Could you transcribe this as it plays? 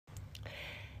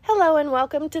Hello and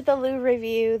welcome to the Lou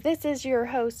Review. This is your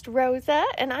host, Rosa,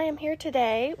 and I am here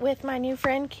today with my new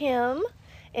friend, Kim,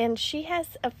 and she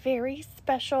has a very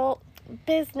special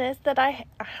business that I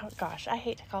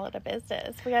hate to call it a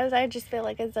business because I just feel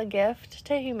like it's a gift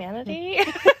to humanity.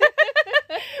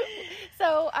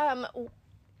 So,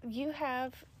 you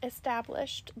have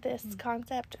established this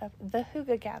concept of the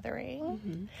Hygge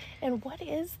Gathering. And what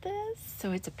is this?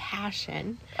 So it's a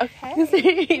passion. Okay.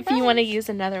 If you want to use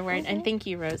another word. And thank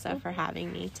you, Rosa, for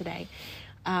having me today.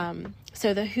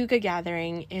 So the Hygge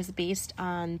Gathering is based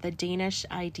on the Danish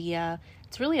idea.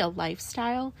 It's really a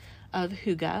lifestyle of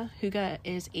hygge. Hygge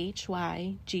is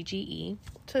Hygge.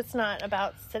 So it's not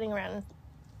about sitting around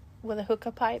with a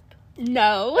hookah pipe?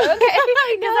 No. Okay.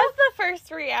 Because that's the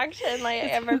first reaction like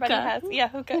It's everybody hookah. has. Yeah,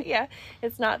 hookah. Yeah.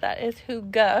 It's not that. It's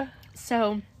hygge.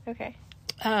 So Okay.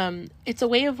 it's a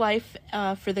way of life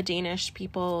for the Danish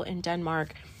people in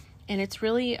Denmark. And it's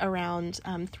really around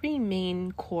three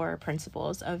main core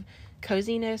principles of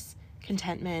coziness,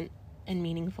 contentment, and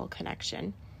meaningful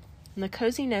connection. And the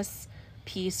coziness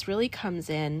piece really comes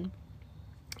in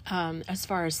as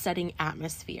far as setting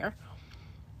atmosphere.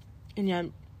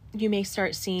 And you may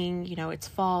start seeing, it's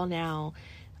fall now,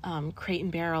 Crate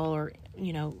and Barrel or,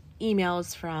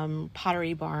 emails from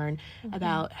Pottery Barn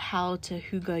about how to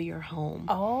hygge your home.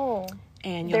 Oh.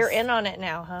 And They're in on it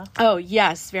now, huh? Oh,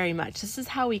 yes, very much. This is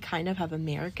how we kind of have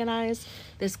Americanized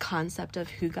this concept of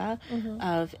hygge,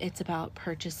 of it's about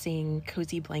purchasing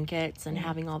cozy blankets and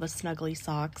having all the snuggly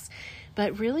socks.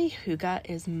 But really, hygge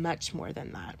is much more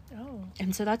than that. Oh.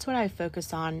 And so that's what I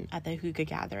focus on at the Hygge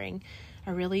Gathering.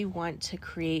 I really want to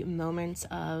create moments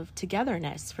of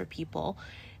togetherness for people.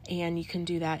 And you can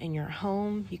do that in your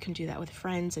home. You can do that with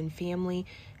friends and family.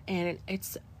 And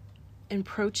it's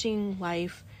approaching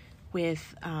life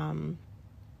with kind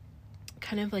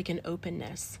of like an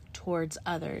openness towards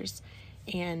others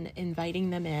and inviting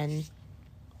them in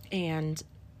and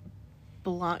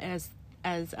belong, as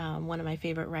one of my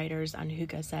favorite writers on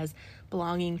Hygge says,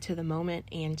 belonging to the moment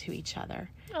and to each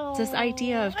other. Oh, It's this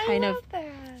idea of kind of, that.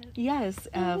 yes,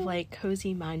 of like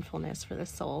cozy mindfulness for the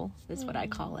soul is what I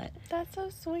call it. That's so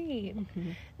sweet.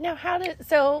 Mm-hmm.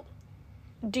 Now,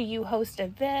 do you host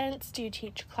events? Do you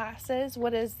teach classes?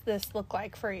 What does this look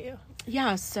like for you?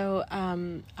 Yeah, so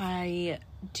I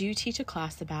do teach a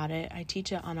class about it. I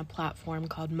teach it on a platform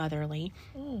called Motherly.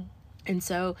 And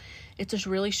so it's a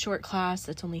really short class.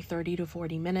 It's only 30 to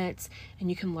 40 minutes,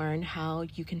 and you can learn how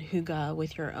you can hygge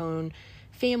with your own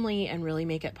family and really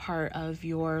make it part of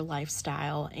your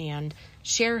lifestyle and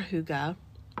share hygge.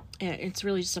 And it's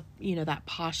really just, that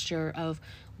posture of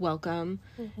welcome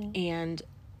and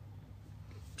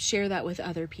share that with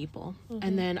other people.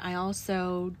 And then I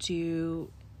also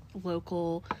do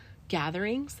local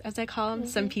gatherings, as I call them.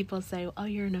 Some people say, oh,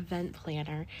 you're an event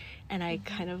planner. And I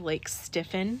kind of like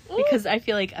stiffen because I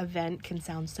feel like event can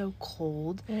sound so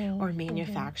cold or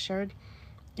manufactured.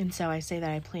 And so I say that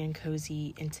I plan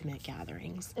cozy, intimate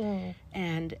gatherings.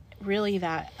 And really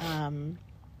that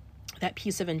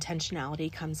piece of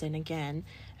intentionality comes in again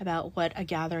about what a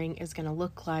gathering is going to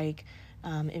look like,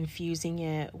 infusing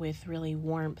it with really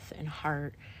warmth and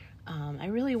heart. I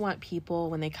really want people,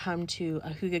 when they come to a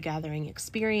Hygge Gathering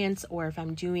experience, or if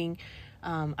I'm doing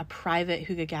a private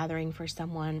Hygge Gathering for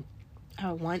someone,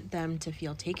 I want them to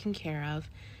feel taken care of,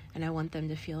 and I want them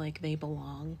to feel like they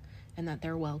belong and that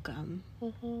they're welcome.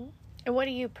 And what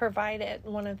do you provide at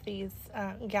one of these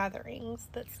gatherings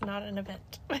that's not an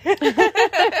event?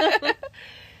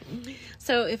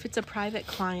 So if it's a private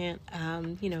client,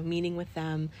 meeting with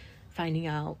them, finding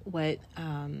out what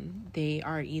they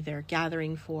are either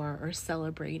gathering for or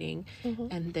celebrating,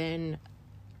 and then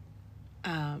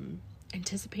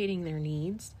anticipating their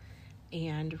needs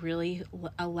and really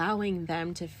allowing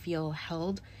them to feel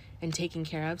held and taken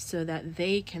care of so that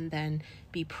they can then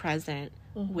be present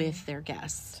with their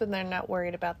guests. So they're not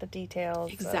worried about the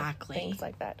details. Exactly. Things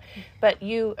like that. But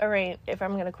you arrange, if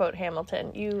I'm going to quote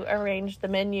Hamilton, you arrange the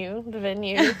menu, the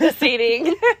venue, the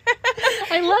seating.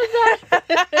 I love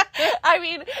that. I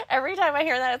mean, every time I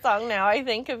hear that song now, I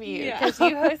think of you. Because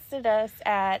you hosted us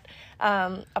at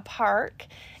a park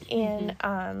and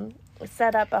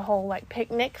set up a whole like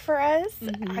picnic for us.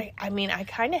 I mean, I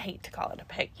kind of hate to call it a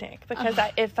picnic because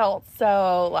it felt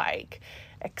so like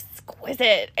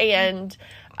exquisite and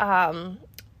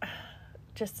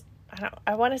just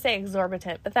I want to say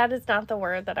exorbitant, but that is not the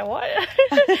word that I want.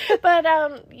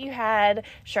 But you had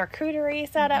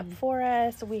charcuterie set up for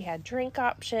us. We had drink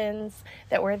options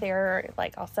that were there,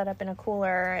 like all set up in a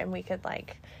cooler, and we could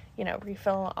like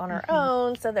refill on our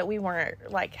own, so that we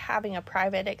weren't like having a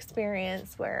private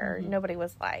experience where nobody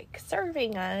was like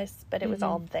serving us, but it was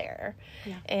all there.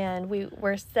 Yeah. And we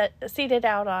were seated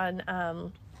out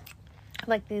on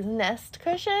like these nest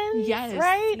cushions. Yes.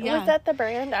 Right? Yeah. Was that the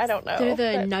brand? I don't know. They're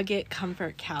the Nugget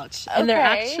Comfort Couch. And they're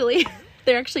actually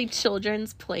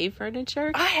children's play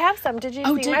furniture. I have some. Did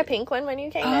you see my pink one when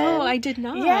you came in? Oh, I did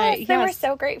not. Yes, they were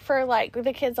so great for, like,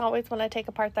 the kids always want to take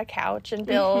apart the couch and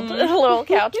build little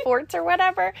couch forts or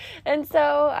whatever. And so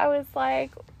I was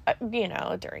like,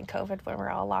 during COVID when we're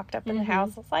all locked up in the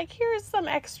house, I was like, here's some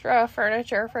extra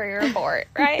furniture for your fort,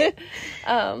 right?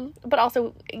 But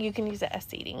also you can use it as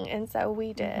seating. And so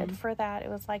we did for that. It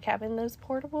was like having those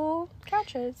portable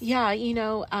couches. Yeah,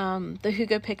 the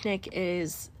Hygge picnic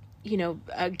is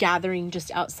a gathering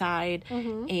just outside.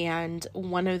 And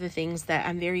one of the things that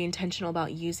I'm very intentional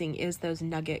about using is those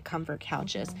Nugget Comfort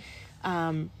couches.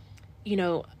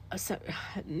 So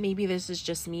maybe this is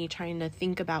just me trying to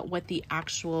think about what the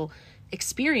actual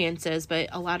experience is, but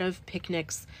a lot of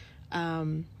picnics,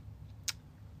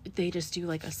 they just do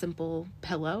like a simple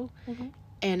pillow.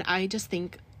 And I just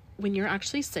think, when you're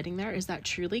actually sitting there, is that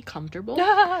truly comfortable?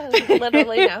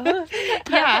 Literally, no.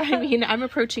 Yeah, I mean, I'm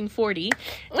approaching 40,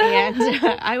 and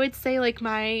I would say, like,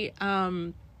 my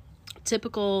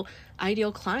typical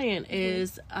ideal client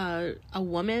is a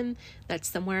woman that's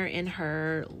somewhere in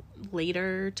her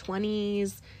later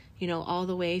 20s, all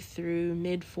the way through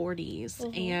mid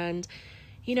 40s. And,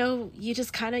 you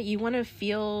just you want to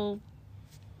feel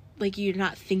like you're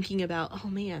not thinking about, oh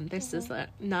man, this is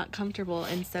not comfortable.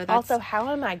 And so that's also, how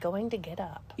am I going to get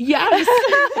up? Yes.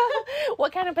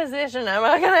 What kind of position am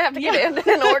I going to have to get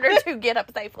in order to get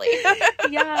up safely?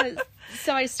 Yeah.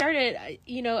 So I started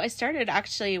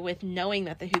actually with knowing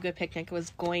that the Hygge picnic was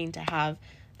going to have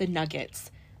the nuggets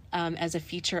as a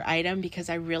feature item, because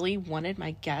I really wanted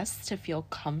my guests to feel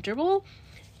comfortable.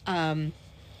 And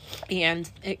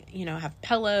have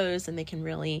pillows, and they can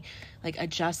really like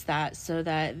adjust that so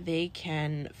that they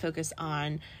can focus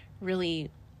on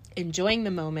really enjoying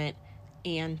the moment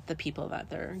and the people that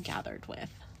they're gathered with.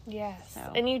 Yes.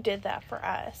 And you did that for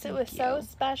us. It was so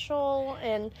special,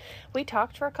 and we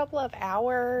talked for a couple of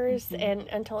hours and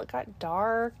until it got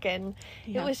dark, and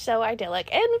it was so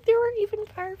idyllic. And there were even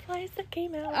fireflies that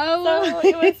came out. So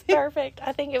it was perfect.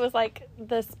 I think it was like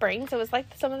the spring, so it was like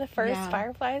some of the first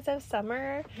fireflies of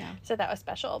summer. Yeah. So that was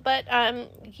special. But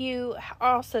you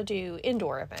also do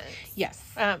indoor events. Yes.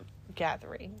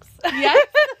 Gatherings. Yes.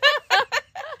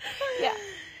 Yeah.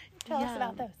 Tell us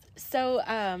about those. So,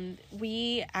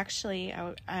 we actually,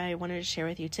 I wanted to share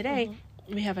with you today,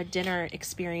 we have a dinner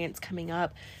experience coming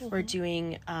up. We're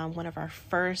doing one of our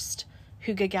first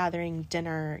Hygge Gathering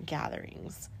dinner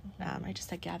gatherings. I just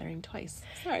said gathering twice.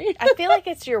 Sorry. I feel like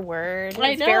it's your word.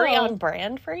 I it's know. Very on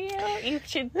brand for you. You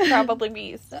should probably be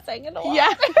used to saying it a lot.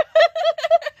 Yeah.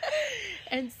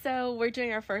 And so we're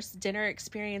doing our first dinner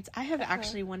experience. I have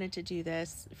actually wanted to do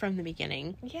this from the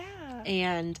beginning. Yeah.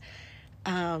 And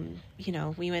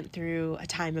we went through a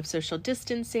time of social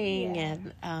distancing,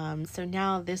 and so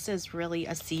now this is really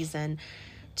a season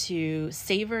to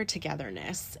savor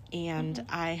togetherness. And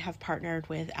I have partnered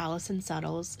with Allison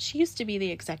Suttles. She used to be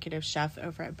the executive chef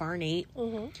over at Barn 8,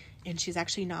 and she's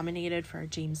actually nominated for a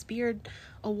James Beard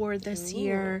Award this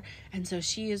year. And so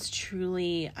she is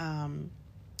truly, I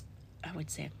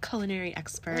would say, a culinary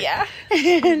expert. Yeah.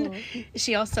 And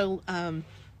she also,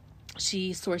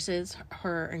 she sources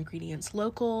her ingredients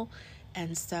local,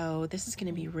 and so this is going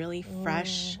to be really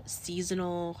fresh,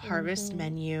 seasonal harvest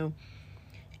menu,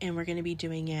 and we're going to be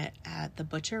doing it at the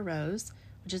Butcher Rose,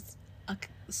 which is a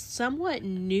somewhat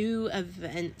new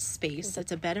event space.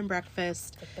 It's a bed and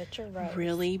breakfast. The Butcher Rose.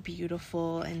 Really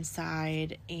beautiful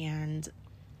inside, and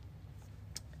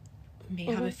may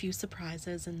have a few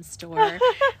surprises in store.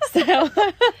 So,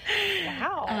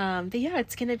 wow. But yeah,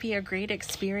 it's going to be a great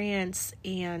experience.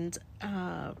 And,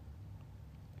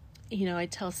 I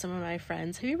tell some of my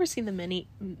friends, have you ever seen the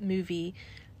movie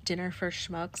Dinner for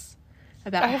Schmucks?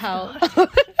 About how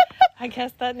I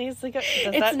guess that needs to go. Does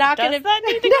that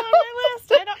need to go on my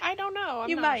list? I don't know.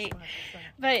 You might.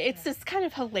 But it's this kind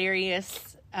of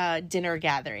hilarious dinner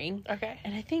gathering. Okay.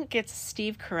 And I think it's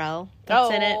Steve Carell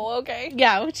that's in it. Oh, okay.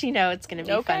 Yeah, which it's going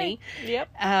to be funny. Yep.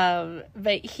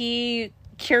 But he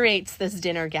curates this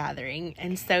dinner gathering.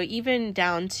 And so even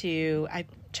down to, I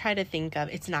try to think of,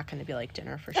 it's not going to be like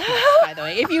Dinner for Schmucks, by the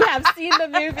way. If you have seen the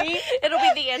movie. It'll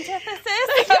be the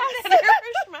antithesis of Dinner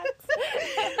for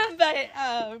Schmucks. But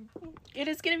it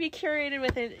is going to be curated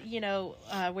with it,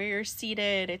 where you're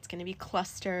seated. It's going to be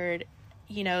clustered.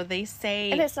 they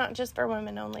say... And it's not just for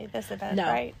women only, this event,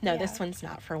 right? No, this one's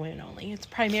not for women only. It's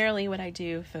primarily what I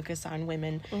do, focus on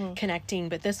women connecting,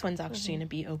 but this one's actually going to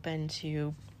be open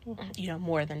to,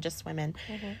 more than just women.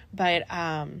 But,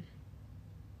 I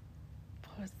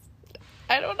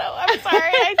don't know. I'm sorry.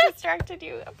 I distracted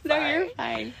you. I'm sorry. No, you're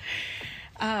fine.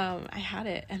 I had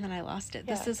it, and then I lost it.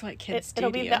 This is what kids do.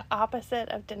 It'll be the opposite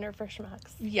of dinner for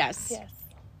schmucks. Yes.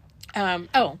 Dinner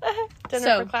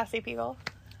for classy people.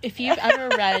 If you've ever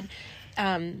read,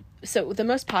 so the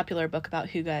most popular book about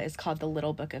hygge is called The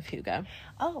Little Book of Hygge.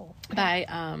 Oh. By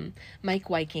Mike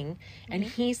Viking. And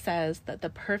he says that the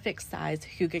perfect size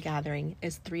Hygge gathering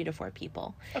is 3 to 4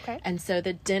 people. Okay. And so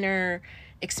the dinner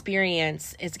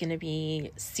experience is going to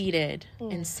be seated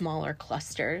in smaller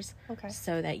clusters. Okay.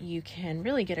 So that you can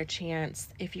really get a chance,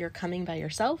 if you're coming by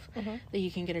yourself, that you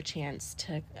can get a chance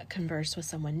to converse with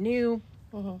someone new.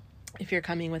 If you're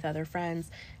coming with other friends,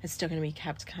 it's still going to be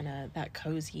kept kind of that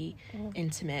cozy,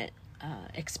 intimate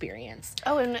experience.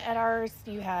 Oh, and at ours,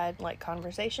 you had like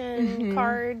conversation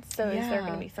cards. So is there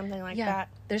going to be something like that?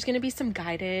 There's going to be some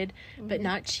guided, but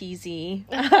not cheesy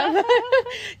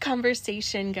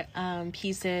conversation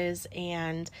pieces.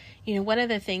 And, one of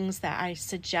the things that I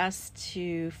suggest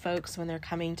to folks when they're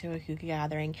coming to a hygge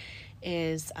gathering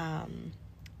is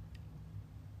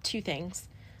 2 things.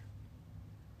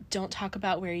 Don't talk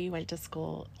about where you went to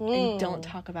school and don't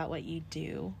talk about what you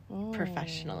do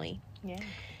professionally. Yeah.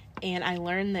 And I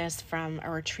learned this from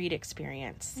a retreat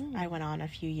experience I went on a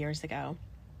few years ago.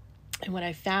 And what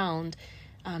I found,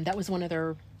 that was one of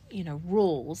their,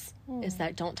 rules is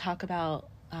that don't talk about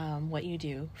what you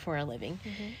do for a living.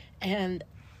 And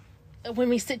when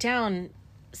we sit down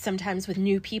sometimes with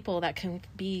new people, that can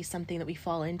be something that we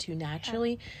fall into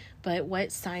naturally. But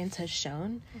what science has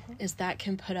shown is that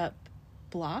can put up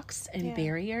blocks and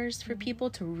barriers for people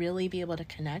to really be able to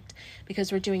connect,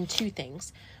 because we're doing 2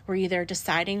 things. We're either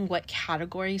deciding what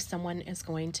category someone is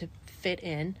going to fit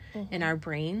in our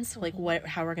brains, like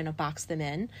how we're going to box them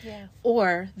in,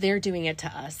 or they're doing it to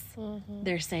us.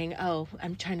 They're saying, oh,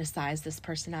 I'm trying to size this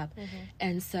person up.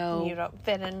 And so you don't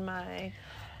fit in my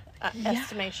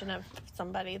estimation of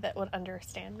somebody that would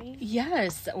understand me.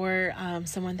 Yes, or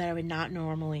someone that I would not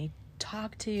normally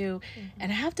talk to.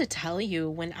 And I have to tell you,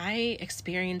 when I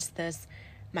experienced this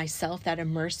myself, that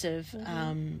immersive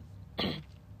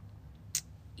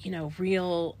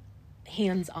real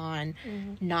hands-on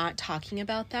not talking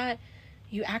about that,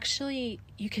 you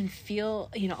can feel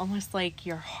almost like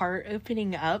your heart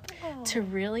opening up to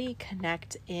really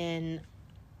connect in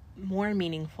more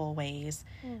meaningful ways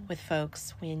with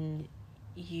folks when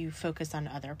you focus on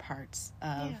other parts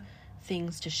of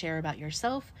things to share about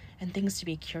yourself and things to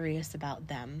be curious about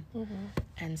them.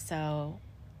 And so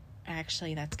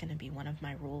actually that's going to be one of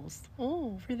my rules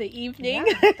for the evening.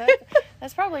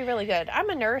 That's probably really good.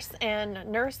 I'm a nurse,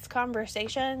 and nurse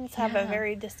conversations have a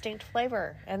very distinct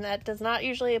flavor, and that does not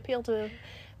usually appeal to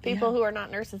people who are not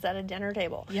nurses at a dinner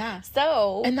table.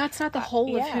 So, and that's not the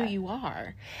whole of who you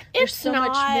are. There's so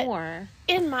much more.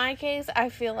 In my case, I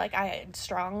feel like I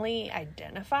strongly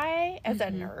identify as a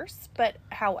nurse, but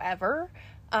however,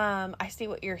 I see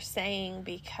what you're saying,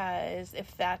 because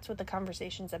if that's what the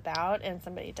conversation's about and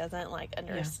somebody doesn't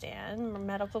understand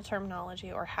medical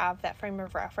terminology or have that frame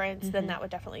of reference, then that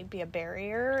would definitely be a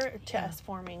barrier to us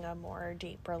forming a more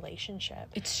deep relationship.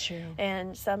 It's true.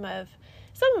 And some of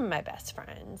my best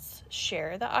friends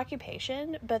share the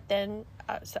occupation, but then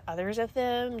others of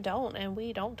them don't, and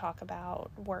we don't talk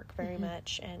about work very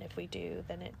much, and if we do,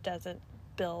 then it doesn't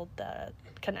build the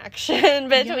connection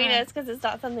between us, because it's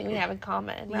not something we have in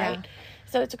common, right?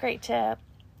 So it's great to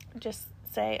just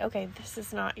say, okay, this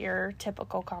is not your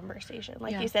typical conversation.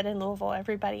 Like you said, in Louisville,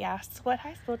 everybody asks, what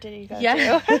high school did you go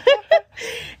to?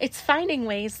 It's finding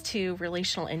ways to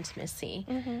relational intimacy.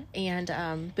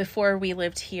 And before we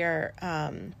lived here,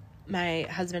 my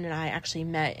husband and I actually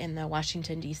met in the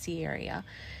Washington, D.C. area.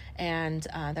 And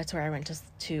that's where I went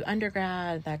to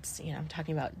undergrad. That's, I'm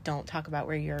talking about, don't talk about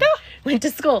where you went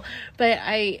to school. But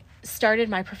I started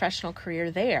my professional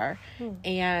career there.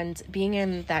 And being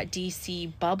in that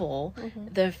D.C. bubble,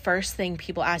 the first thing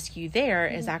people ask you there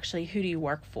is actually, who do you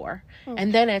work for?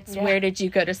 And then it's, where did you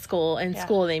go to school? And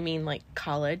school, they mean like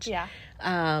college.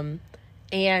 And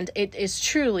it is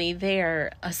truly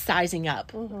there a sizing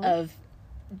up of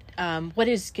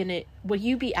will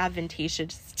you be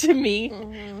advantageous to me?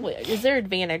 Is there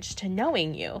advantage to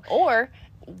knowing you? Or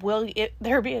will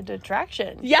there be a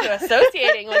detraction to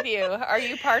associating with you? Are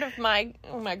you part of my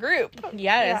group?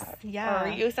 Yes. Or are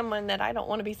you someone that I don't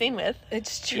want to be seen with?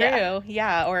 It's true.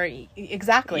 Or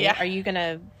exactly. Are you going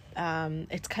to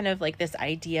it's kind of like this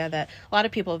idea that a lot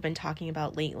of people have been talking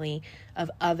about lately of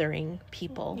othering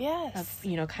people. Yes. Of,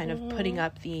 you know, kind of putting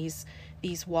up these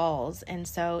walls. And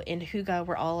so in Hygge,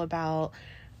 we're all about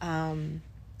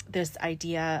this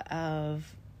idea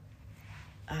of,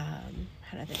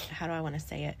 how do I want to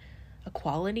say it?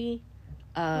 Equality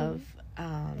of,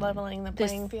 leveling the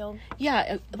playing field.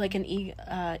 Yeah. Like an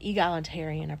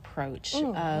egalitarian approach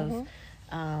of,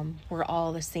 we're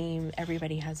all the same.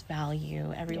 Everybody has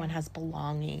value. Everyone has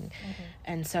belonging.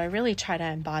 And so I really try to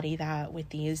embody that with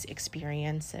these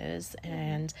experiences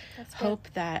and hope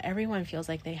that everyone feels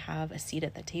like they have a seat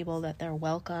at the table, that they're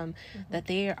welcome, that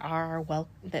they are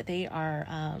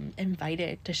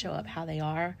invited to show up how they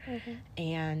are,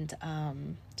 and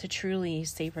to truly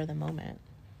savor the moment.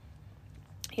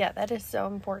 Yeah, that is so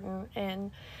important. And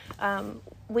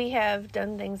we have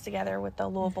done things together with the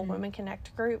Louisville Women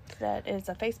Connect group that is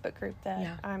a Facebook group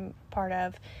that I'm part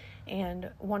of. And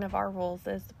one of our rules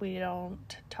is we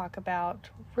don't talk about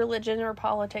religion or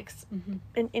politics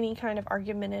in any kind of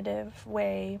argumentative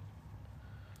way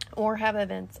or have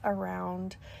events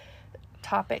around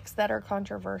topics that are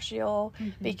controversial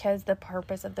because the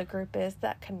purpose of the group is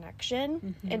that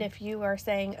connection. And if you are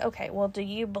saying, okay, well, do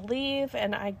you believe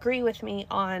and I agree with me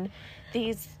on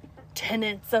these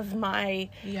tenets of my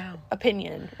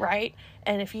opinion, right?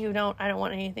 And if you don't, I don't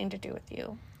want anything to do with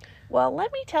you. Well,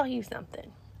 let me tell you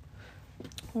something.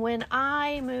 When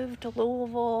I moved to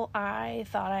Louisville, I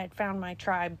thought I had found my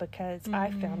tribe because I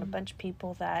found a bunch of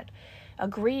people that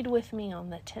agreed with me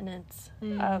on the tenets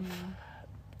of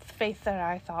faith that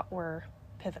I thought were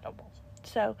pivotal.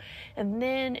 So, and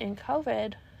then in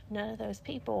COVID, none of those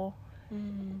people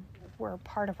were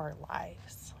part of our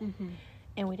lives,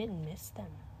 and we didn't miss them.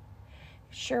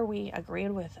 Sure, we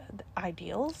agreed with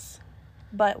ideals,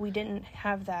 but we didn't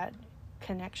have that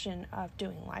connection of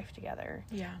doing life together.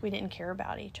 We didn't care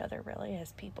about each other really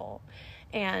as people.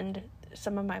 And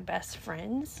some of my best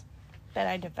friends that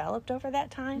I developed over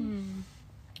that time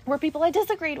were people I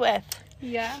disagreed with.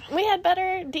 We had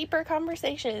better, deeper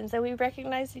conversations, and we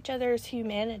recognized each other's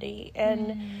humanity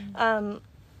and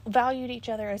valued each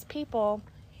other as people.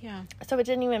 So it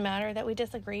didn't even matter that we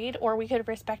disagreed, or we could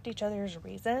respect each other's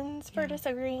reasons for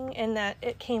disagreeing, and that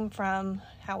it came from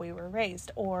how we were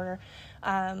raised, or,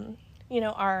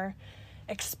 our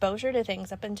exposure to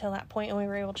things up until that point, and we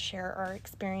were able to share our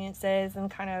experiences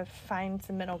and kind of find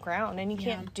some middle ground. And you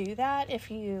can't do that if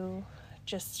you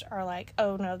just are like,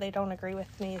 oh no, they don't agree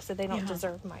with me, so they don't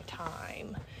deserve my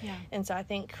time. And so I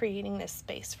think creating this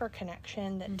space for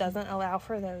connection that doesn't allow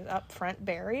for those upfront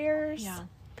barriers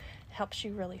helps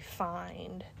you really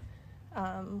find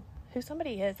who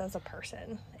somebody is as a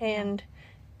person and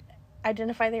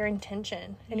identify their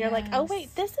intention. And you're like, oh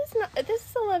wait, this is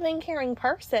a loving, caring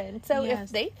person. So if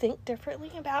they think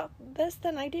differently about this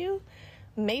than I do,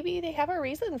 maybe they have a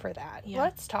reason for that.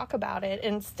 Let's talk about it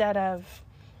instead of,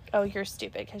 oh, you're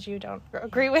stupid because you don't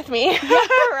agree with me.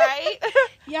 Right?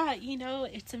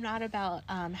 It's not about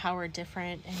how we're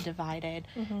different and divided.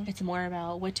 It's more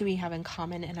about what do we have in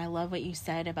common. And I love what you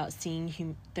said about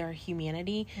seeing their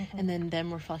humanity and then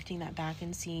them reflecting that back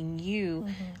and seeing you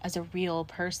as a real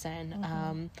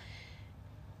person.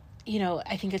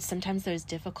 I think it's sometimes those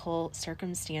difficult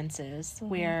circumstances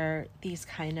where these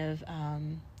kind of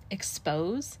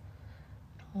expose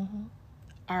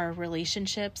our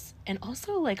relationships and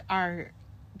also like our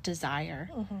desire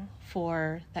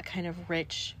for that kind of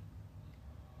rich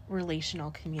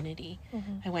relational community.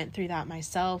 I went through that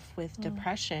myself with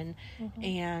depression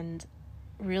and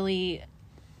really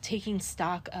taking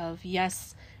stock of,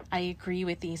 yes, I agree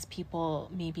with these people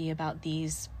maybe about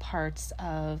these parts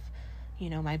of,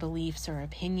 my beliefs or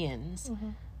opinions,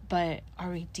 but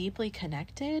are we deeply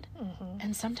connected?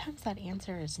 And sometimes that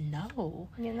answer is no.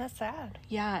 I mean, that's sad.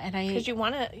 And because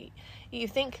you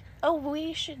think, oh,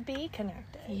 we should be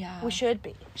connected. We should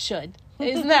be. Should.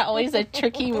 Isn't that always a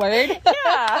tricky word?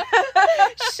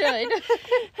 Should.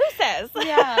 Who says?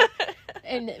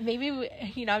 And maybe,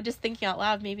 I'm just thinking out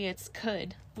loud, maybe it's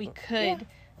could. We could,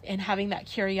 and having that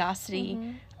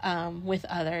curiosity with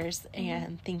others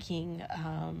and thinking,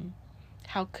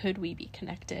 how could we be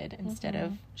connected instead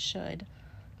of should?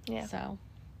 So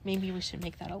maybe we should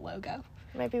make that a logo.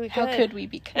 Maybe we could. How could we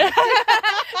be connected?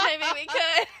 Maybe we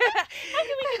could. How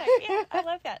could we connect? Yeah, I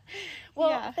love that.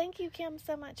 Well, thank you, Kim,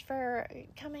 so much for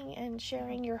coming and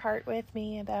sharing your heart with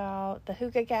me about the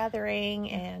Hygge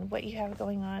Gathering and what you have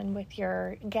going on with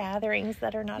your gatherings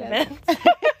that are not events.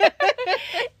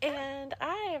 And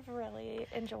I I've really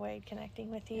enjoyed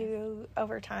connecting with you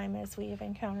over time as we have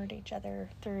encountered each other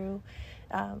through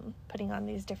putting on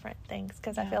these different things,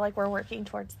 because I feel like we're working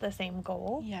towards the same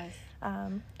goal. Yes.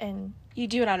 And you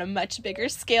do it on a much bigger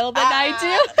scale than I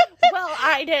do. Well,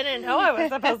 I didn't know I was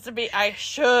supposed to be. I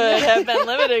should have been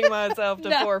limiting myself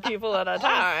to 4 people at a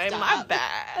time. My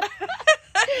bad.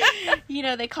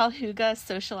 They call Hygge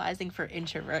socializing for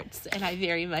introverts, and I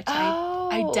very much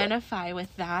identify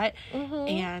with that.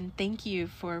 And thank you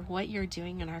for what you're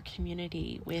doing in our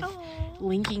community with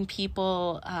linking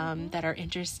people that are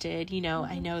interested.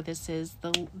 I know this is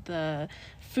the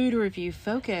food review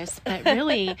focus, but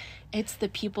really it's the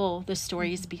people, the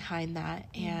stories behind that.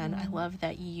 And I love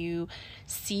that you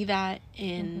see that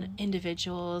in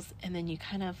individuals, and then you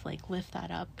kind of like lift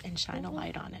that up and shine a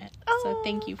light on it. So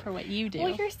thank you for what you do.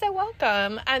 Well, you're so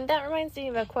welcome. And that reminds me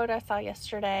of a quote I saw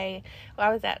yesterday. I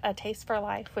was at a Taste for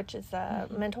Life, which is a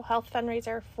mental health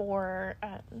fundraiser for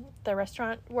the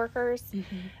restaurant workers.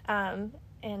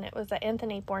 And it was an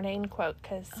Anthony Bourdain quote,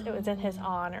 because it was in his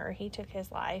honor. He took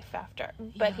his life after.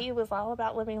 But he was all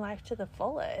about living life to the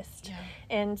fullest. Yeah.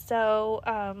 And so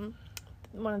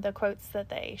one of the quotes that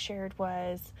they shared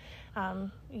was,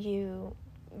 you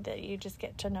just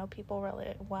get to know people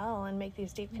really well and make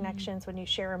these deep connections when you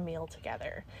share a meal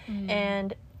together.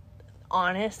 And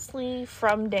honestly,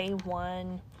 from day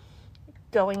one,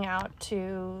 going out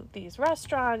to these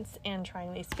restaurants and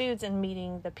trying these foods and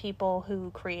meeting the people who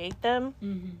create them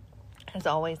has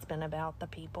always been about the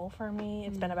people for me.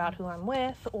 It's been about who I'm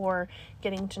with or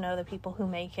getting to know the people who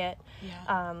make it.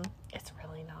 It's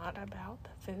really not about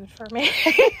the food for me.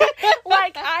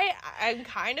 Like, I'm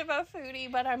kind of a foodie,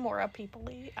 but I'm more a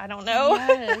people-y. I don't know.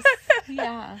 Yes.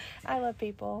 Yeah. I love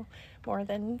people more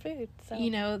than food.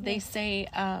 So they say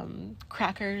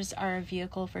crackers are a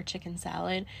vehicle for chicken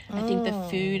salad. I think the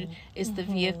food is the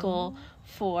vehicle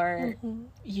for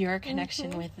your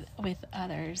connection with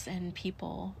others and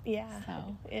people. Yeah,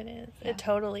 so it is. Yeah. It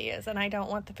totally is. And I don't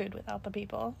want the food without the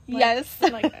people. Yes.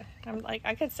 I'm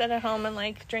I could sit at home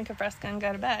and drink a Fresca and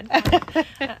go to bed.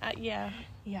 Yeah,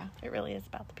 it really is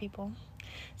about the people.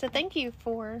 So thank you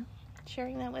for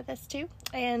sharing that with us too.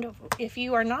 And if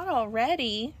you are not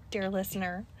already, dear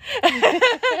listener, we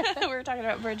were talking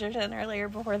about Bridgerton earlier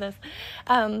before this,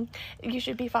 you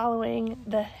should be following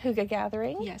the Hygge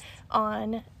Gathering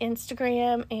on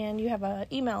Instagram, and you have an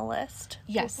email list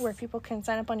where people can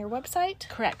sign up on your website.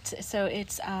 Correct. So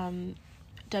it's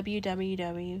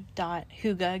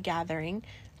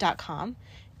www.hyggegathering.com,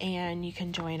 and you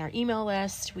can join our email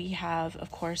list. We have,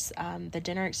 of course, the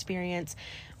dinner experience.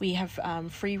 We have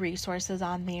free resources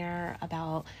on there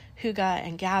about Hygge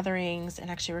and gatherings,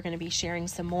 and actually we're going to be sharing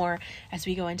some more as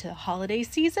we go into the holiday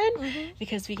season,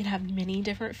 because we can have many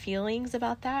different feelings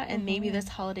about that, and maybe this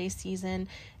holiday season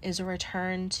is a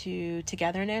return to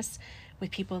togetherness with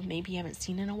people maybe you haven't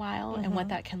seen in a while, and what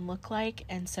that can look like.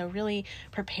 And so really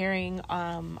preparing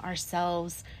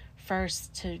ourselves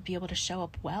first to be able to show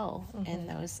up well in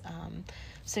those.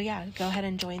 So go ahead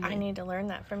and join them. I need to learn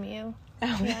that from you.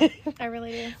 Yeah, I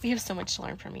really do. We have so much to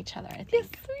learn from each other, I think. Yes,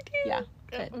 we do. Yeah.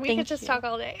 We could just talk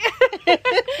all day.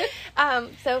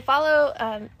 So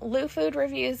follow Lou Food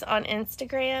Reviews on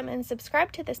Instagram, and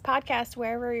subscribe to this podcast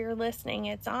wherever you're listening.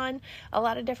 It's on a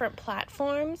lot of different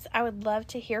platforms. I would love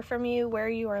to hear from you where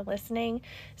you are listening.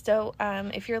 So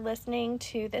if you're listening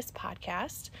to this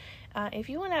podcast, if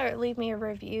you want to leave me a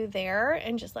review there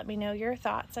and just let me know your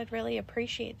thoughts, I'd really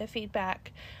appreciate the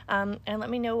feedback. And let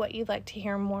me know what you'd like to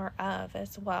hear more of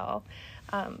as well.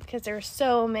 Because there are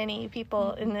so many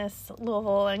people in this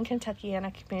Louisville and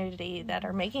Kentuckiana community that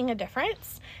are making a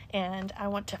difference, and I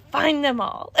want to find them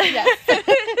all. Yes.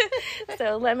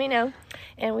 So let me know,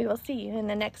 and we will see you in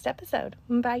the next episode.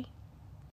 Bye.